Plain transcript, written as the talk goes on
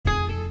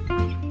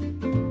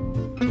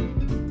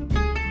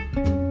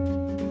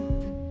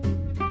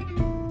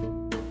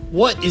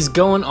What is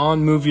going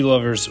on, movie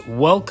lovers?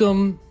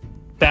 Welcome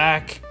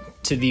back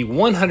to the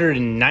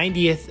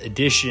 190th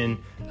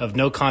edition of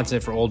No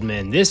Content for Old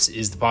Men. This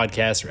is the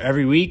podcast where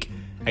every week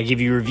I give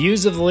you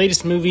reviews of the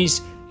latest movies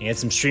and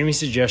some streaming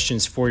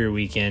suggestions for your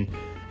weekend.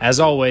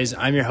 As always,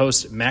 I'm your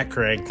host, Matt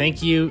Craig.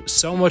 Thank you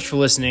so much for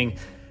listening.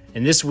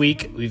 And this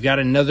week, we've got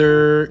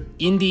another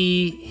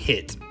indie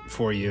hit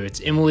for you.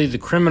 It's Emily the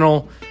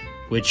Criminal,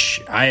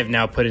 which I have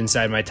now put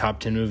inside my top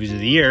 10 movies of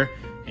the year.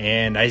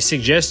 And I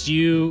suggest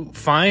you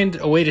find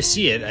a way to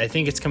see it. I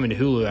think it's coming to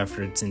Hulu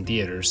after it's in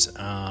theaters.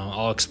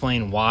 I'll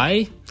explain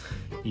why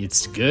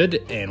it's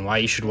good and why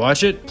you should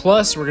watch it.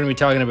 Plus, we're going to be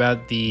talking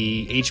about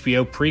the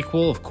HBO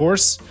prequel, of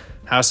course,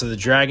 House of the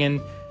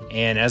Dragon.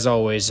 And as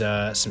always,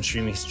 some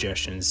streaming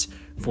suggestions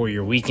for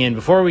your weekend.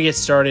 Before we get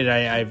started,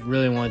 I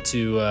really want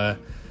to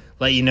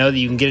let you know that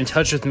you can get in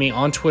touch with me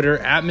on Twitter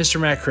at Mr.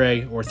 Matt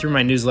Craig or through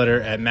my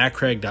newsletter at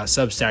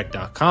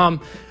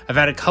mattcraig.substack.com. I've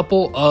had a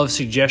couple of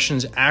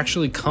suggestions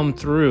actually come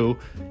through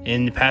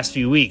in the past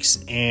few weeks,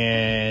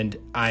 and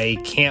I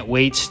can't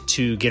wait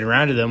to get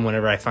around to them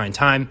whenever I find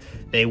time.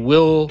 They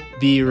will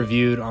be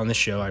reviewed on the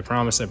show. I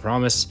promise. I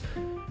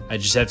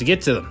just have to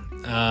get to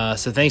them.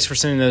 So thanks for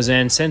sending those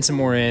in. Send some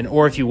more in.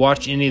 Or if you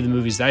watched any of the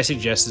movies that I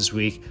suggest this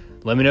week,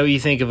 let me know what you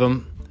think of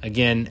them.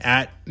 Again,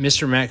 at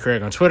Mr. Matt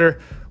Craig on Twitter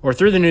or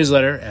through the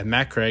newsletter at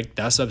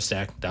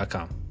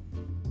mattcraig.substack.com.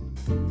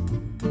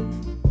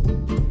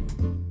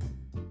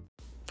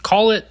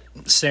 Call it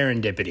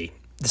serendipity.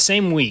 The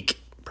same week,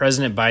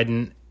 President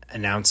Biden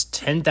announced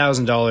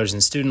 $10,000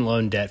 in student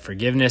loan debt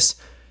forgiveness.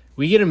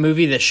 We get a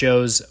movie that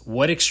shows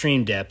what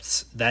extreme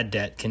depths that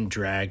debt can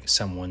drag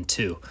someone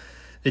to.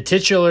 The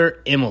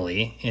titular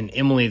Emily in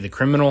Emily the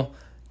Criminal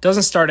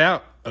doesn't start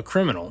out a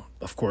criminal,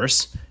 of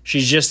course.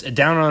 She's just a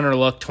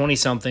down-on-her-luck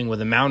 20-something with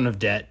a mountain of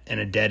debt and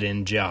a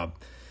dead-end job.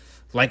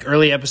 Like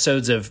early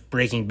episodes of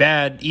Breaking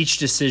Bad, each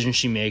decision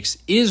she makes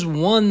is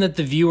one that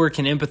the viewer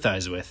can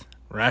empathize with,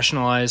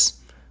 rationalize,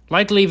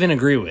 likely even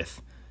agree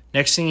with.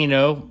 Next thing you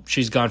know,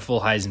 she's gone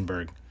full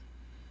Heisenberg.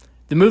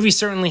 The movie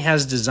certainly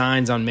has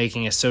designs on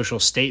making a social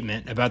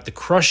statement about the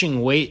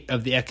crushing weight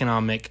of the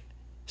economic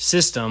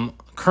system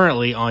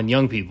currently on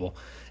young people.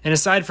 And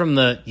aside from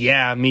the,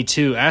 yeah, me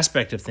too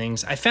aspect of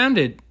things, I found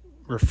it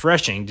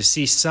refreshing to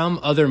see some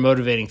other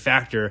motivating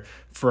factor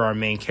for our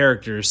main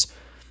characters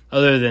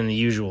other than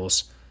the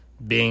usuals.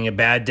 Being a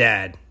bad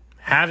dad,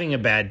 having a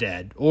bad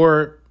dad,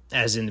 or,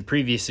 as in the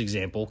previous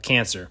example,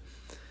 cancer.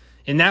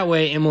 In that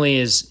way, Emily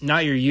is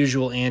not your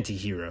usual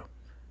anti-hero.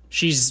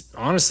 She's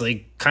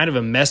honestly kind of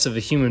a mess of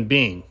a human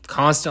being,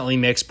 constantly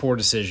makes poor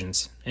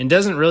decisions, and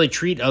doesn't really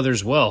treat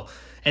others well.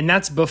 And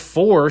that's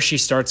before she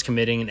starts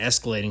committing an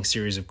escalating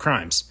series of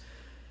crimes.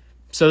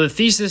 So the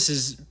thesis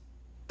is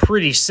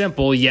pretty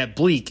simple yet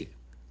bleak.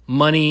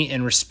 Money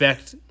and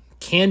respect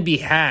can be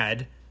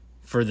had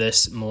for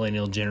this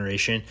millennial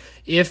generation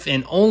if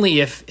and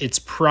only if it's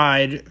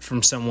pried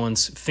from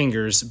someone's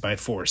fingers by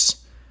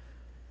force.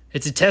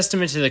 It's a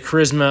testament to the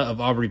charisma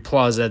of Aubrey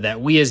Plaza that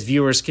we as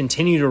viewers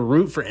continue to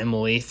root for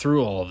Emily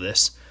through all of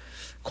this.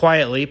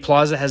 Quietly,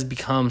 Plaza has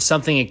become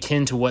something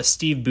akin to what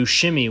Steve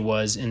Buscemi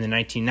was in the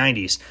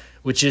 1990s,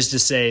 which is to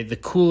say, the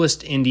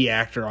coolest indie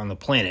actor on the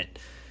planet.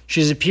 She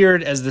has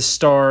appeared as the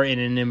star in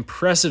an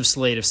impressive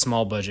slate of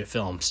small-budget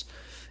films.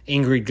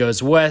 Ingrid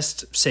Goes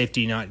West,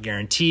 Safety Not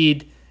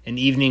Guaranteed, An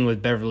Evening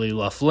with Beverly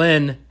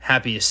Loughlin,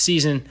 Happiest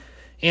Season,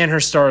 and her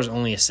star is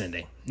only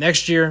ascending.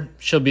 Next year,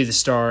 she'll be the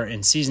star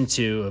in Season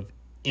 2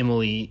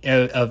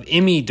 of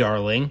Emmy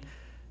Darling,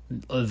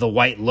 The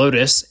White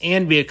Lotus,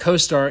 and be a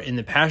co-star in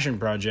the passion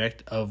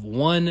project of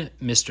one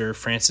Mr.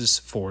 Francis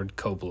Ford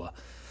Coppola.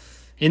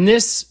 In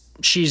this,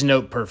 she's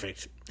note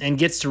perfect and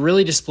gets to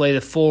really display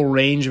the full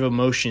range of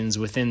emotions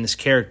within this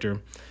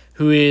character,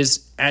 who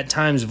is at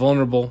times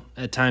vulnerable,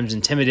 at times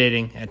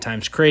intimidating, at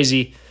times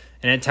crazy,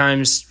 and at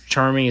times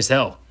charming as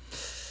hell.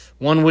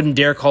 One wouldn't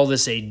dare call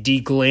this a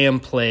de-glam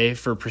play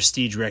for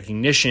prestige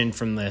recognition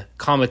from the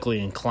comically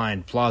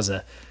inclined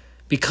Plaza,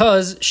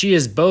 because she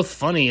is both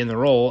funny in the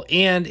role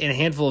and in a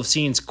handful of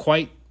scenes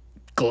quite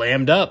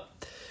glammed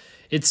up.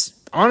 It's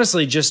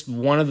honestly just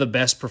one of the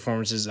best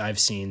performances I've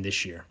seen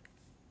this year.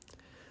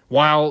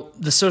 While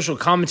the social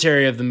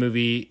commentary of the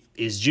movie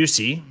is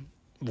juicy,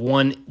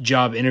 one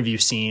job interview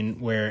scene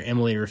where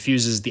Emily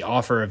refuses the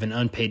offer of an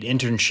unpaid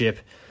internship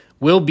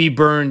will be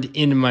burned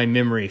into my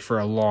memory for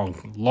a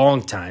long,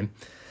 long time.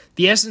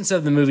 The essence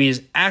of the movie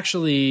is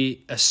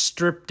actually a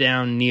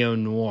stripped-down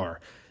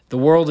neo-noir. The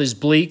world is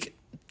bleak.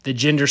 The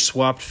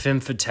gender-swapped femme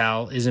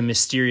fatale is a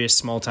mysterious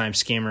small-time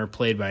scammer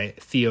played by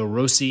Theo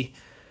Rossi.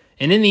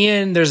 And in the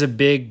end, there's a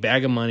big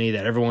bag of money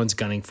that everyone's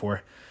gunning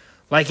for.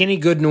 Like any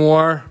good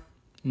noir,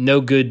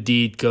 no good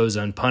deed goes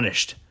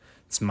unpunished.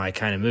 It's my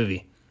kind of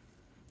movie.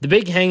 The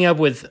big hang-up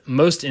with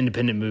most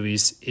independent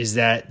movies is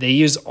that they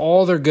use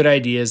all their good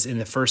ideas in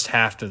the first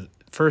half of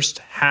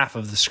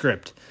the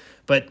script.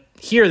 But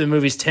here, the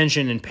movie's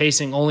tension and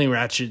pacing only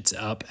ratchets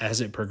up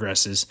as it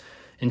progresses,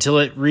 until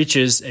it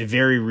reaches a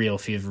very real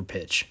fever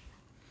pitch.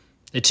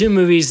 The two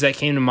movies that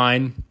came to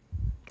mind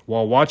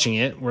while watching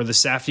it were the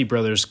Safdie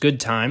brothers' Good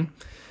Time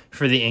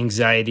for the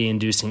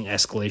anxiety-inducing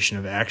escalation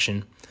of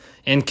action,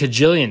 and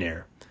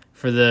Kajillionaire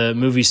for the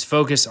movie's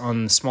focus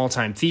on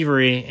small-time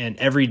thievery and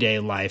everyday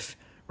life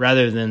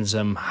rather than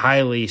some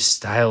highly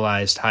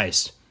stylized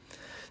heist.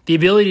 The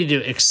ability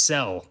to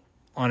excel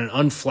on an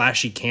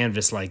unflashy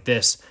canvas like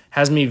this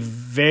has me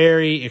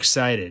very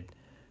excited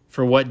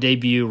for what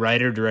debut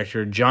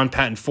writer-director John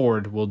Patton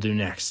Ford will do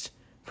next.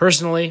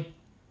 Personally,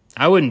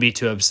 I wouldn't be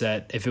too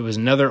upset if it was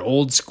another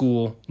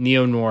old-school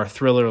neo-noir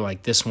thriller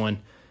like this one,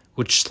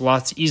 which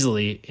slots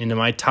easily into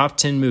my top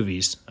 10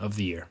 movies of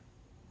the year.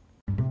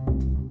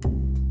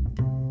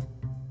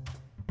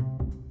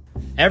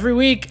 Every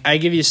week, I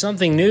give you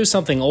something new,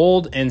 something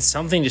old, and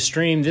something to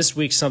stream. This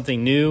week's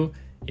something new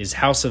is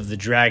House of the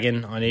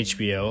Dragon on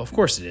HBO. Of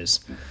course it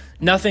is.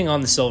 Nothing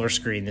on the silver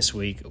screen this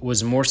week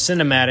was more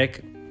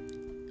cinematic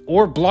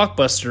or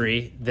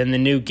blockbustery than the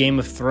new Game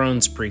of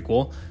Thrones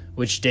prequel,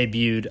 which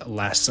debuted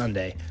last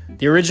Sunday.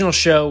 The original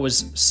show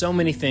was so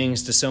many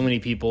things to so many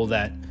people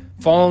that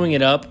following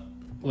it up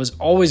was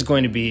always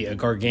going to be a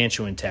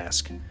gargantuan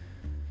task.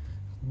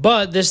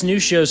 But this new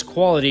show's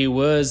quality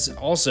was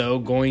also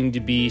going to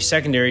be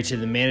secondary to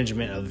the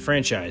management of the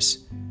franchise.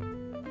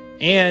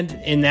 And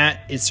in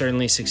that, it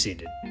certainly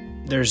succeeded.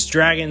 There's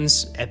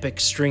dragons,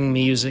 epic string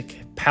music,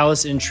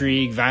 palace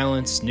intrigue,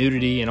 violence,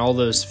 nudity, and all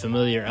those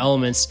familiar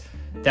elements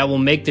that will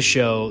make the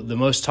show the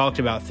most talked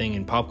about thing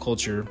in pop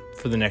culture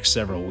for the next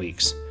several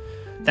weeks.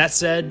 That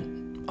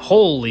said,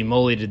 holy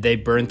moly did they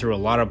burn through a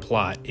lot of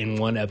plot in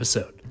one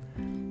episode.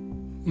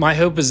 My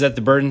hope is that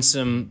the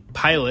burdensome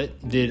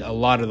pilot did a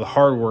lot of the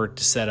hard work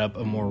to set up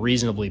a more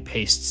reasonably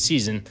paced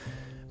season,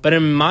 but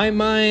in my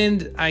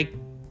mind, I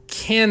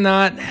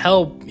cannot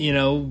help,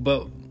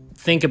 but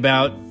think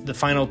about the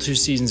final 2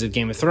 seasons of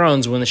Game of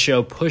Thrones when the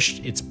show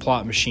pushed its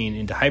plot machine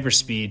into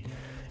hyperspeed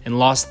and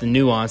lost the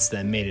nuance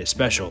that made it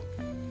special.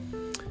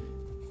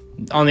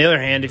 On the other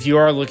hand, if you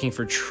are looking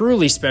for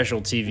truly special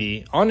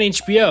TV on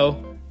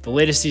HBO, the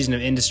latest season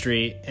of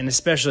Industry, and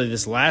especially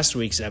this last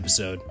week's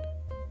episode,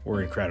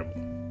 were incredible.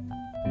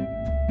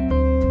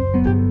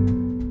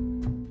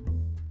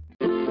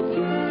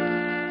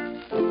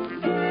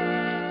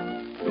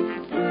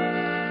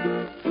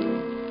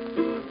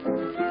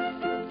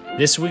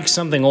 This week's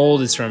Something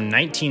Old is from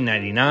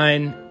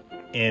 1999,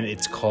 and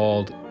it's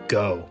called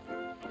Go.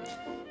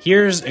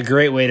 Here's a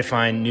great way to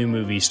find new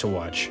movies to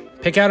watch.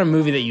 Pick out a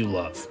movie that you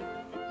love.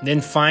 Then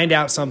find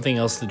out something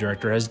else the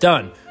director has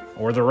done,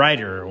 or the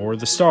writer, or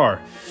the star.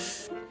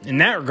 In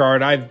that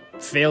regard, I've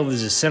failed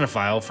as a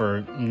cinephile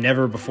for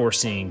never before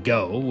seeing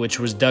Go, which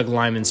was Doug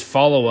Liman's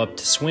follow-up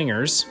to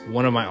Swingers,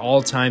 one of my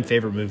all-time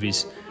favorite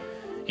movies,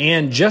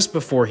 and just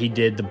before he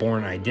did The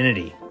Bourne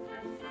Identity.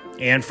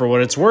 And for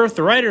what it's worth,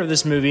 the writer of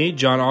this movie,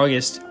 John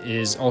August,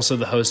 is also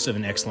the host of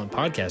an excellent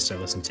podcast I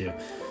listen to.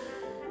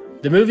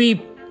 The movie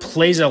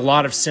plays a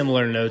lot of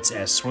similar notes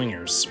as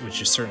Swingers,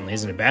 which certainly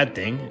isn't a bad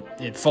thing.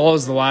 It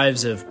follows the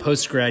lives of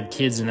post-grad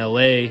kids in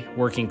LA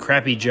working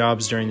crappy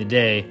jobs during the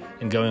day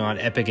and going on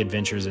epic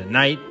adventures at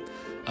night,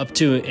 up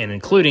to and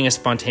including a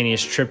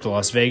spontaneous trip to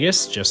Las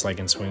Vegas, just like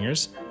in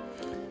Swingers.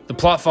 The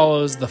plot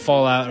follows the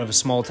fallout of a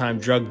small-time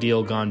drug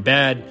deal gone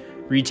bad,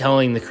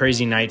 retelling the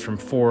crazy night from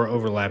 4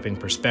 overlapping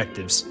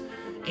perspectives.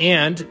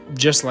 And,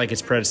 just like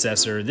its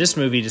predecessor, this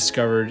movie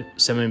discovered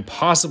some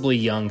impossibly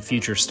young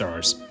future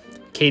stars.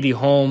 Katie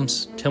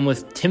Holmes,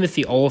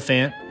 Timothy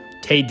Olyphant,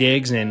 Taye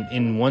Diggs, and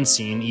in one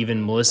scene,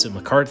 even Melissa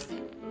McCarthy.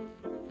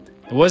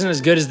 It wasn't as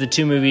good as the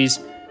 2 movies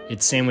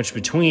it's sandwiched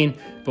between,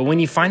 but when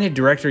you find a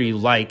director you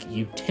like,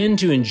 you tend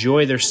to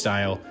enjoy their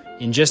style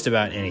in just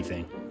about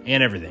anything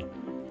and everything.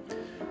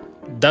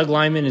 Doug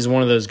Liman is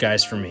one of those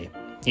guys for me.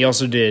 He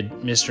also did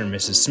Mr. and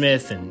Mrs.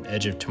 Smith and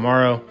Edge of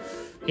Tomorrow,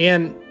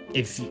 and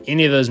if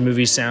any of those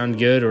movies sound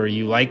good or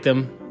you like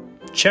them,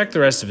 check the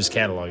rest of his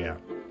catalog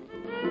out.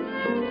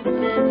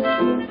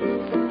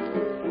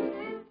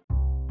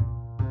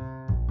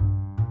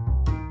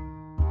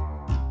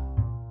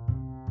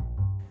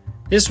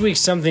 This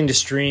week's Something to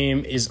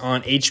Stream is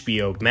on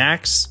HBO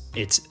Max.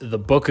 It's The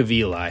Book of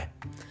Eli.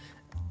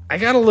 I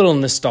got a little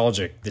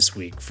nostalgic this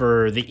week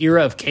for the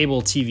era of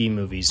cable TV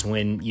movies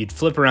when you'd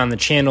flip around the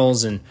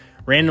channels and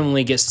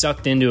randomly get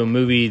sucked into a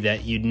movie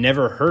that you'd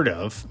never heard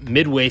of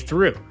midway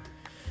through.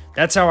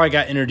 That's how I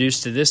got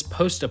introduced to this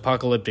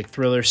post-apocalyptic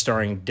thriller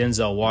starring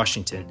Denzel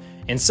Washington,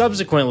 and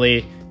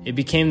subsequently, it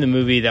became the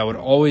movie that would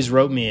always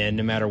rope me in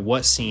no matter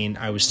what scene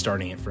I was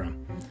starting it from.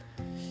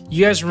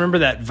 You guys remember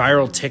that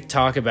viral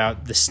TikTok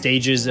about the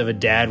stages of a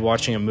dad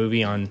watching a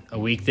movie on a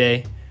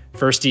weekday?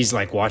 First he's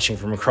like watching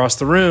from across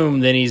the room,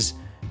 then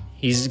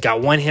he's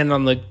got one hand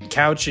on the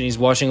couch and he's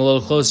watching a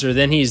little closer,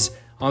 then he's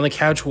on the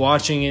couch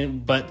watching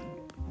it but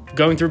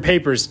going through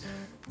papers.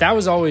 That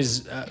was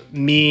always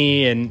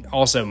me and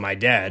also my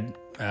dad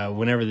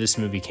whenever this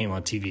movie came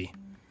on TV.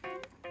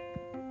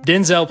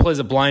 Denzel plays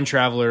a blind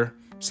traveler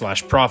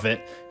 /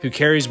 prophet who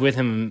carries with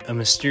him a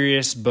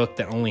mysterious book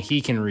that only he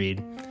can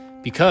read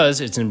because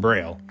it's in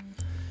Braille.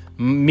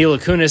 Mila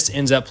Kunis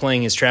ends up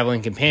playing his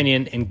traveling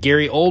companion, and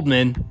Gary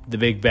Oldman, the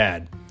big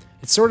bad.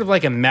 It's sort of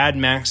like a Mad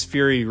Max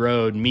Fury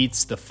Road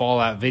meets the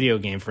Fallout video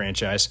game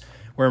franchise,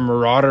 where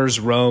marauders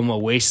roam a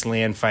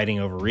wasteland fighting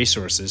over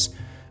resources.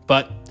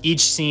 But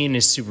each scene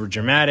is super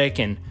dramatic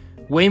and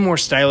way more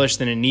stylish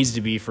than it needs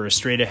to be for a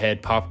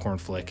straight-ahead popcorn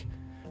flick.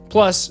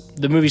 Plus,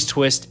 the movie's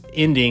twist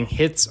ending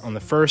hits on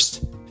the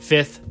first,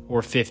 5th,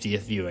 or 50th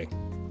viewing.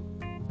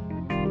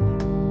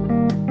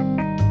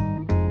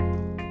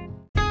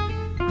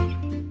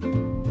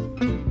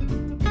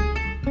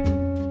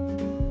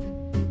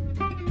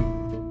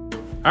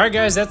 Alright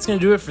guys, that's going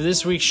to do it for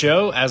this week's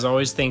show. As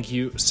always, thank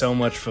you so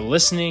much for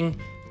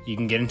listening. You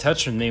can get in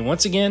touch with me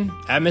once again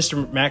at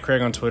Mr. Matt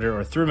Craig on Twitter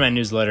or through my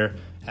newsletter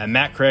at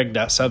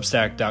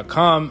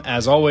mattcraig.substack.com.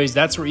 As always,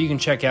 that's where you can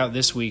check out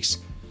this week's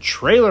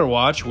trailer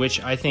watch,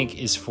 which I think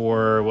is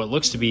for what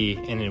looks to be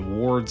an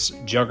awards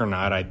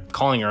juggernaut. I'm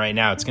calling it right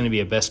now. It's going to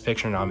be a Best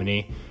Picture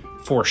nominee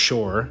for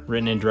sure.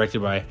 Written and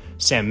directed by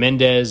Sam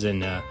Mendes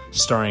and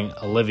starring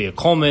Olivia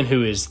Colman,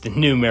 who is the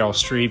new Meryl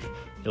Streep,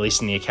 at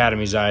least in the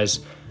Academy's eyes.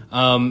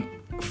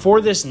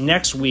 For this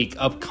next week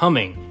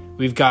upcoming,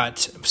 we've got,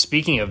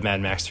 speaking of Mad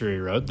Max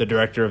Fury Road, the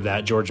director of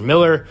that, George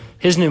Miller,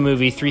 his new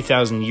movie,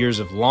 3,000 Years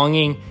of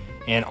Longing,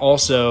 and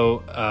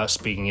also,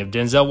 speaking of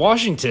Denzel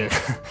Washington,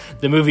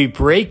 the movie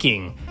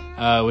Breaking,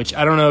 which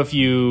I don't know if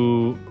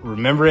you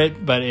remember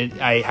it, but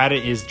I had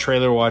it as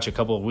trailer watch a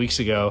couple of weeks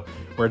ago,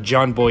 where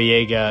John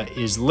Boyega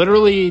is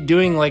literally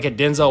doing like a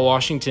Denzel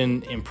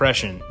Washington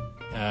impression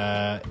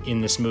in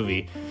this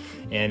movie,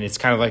 and it's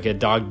kind of like a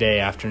Dog Day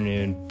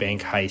Afternoon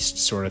bank heist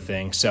sort of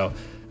thing. So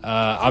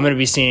I'm going to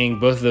be seeing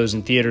both of those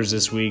in theaters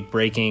this week,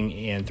 Breaking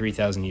and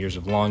 3,000 Years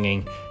of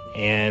Longing,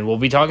 and we'll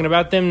be talking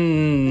about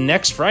them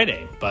next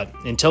Friday. But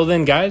until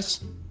then,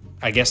 guys,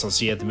 I guess I'll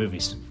see you at the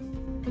movies.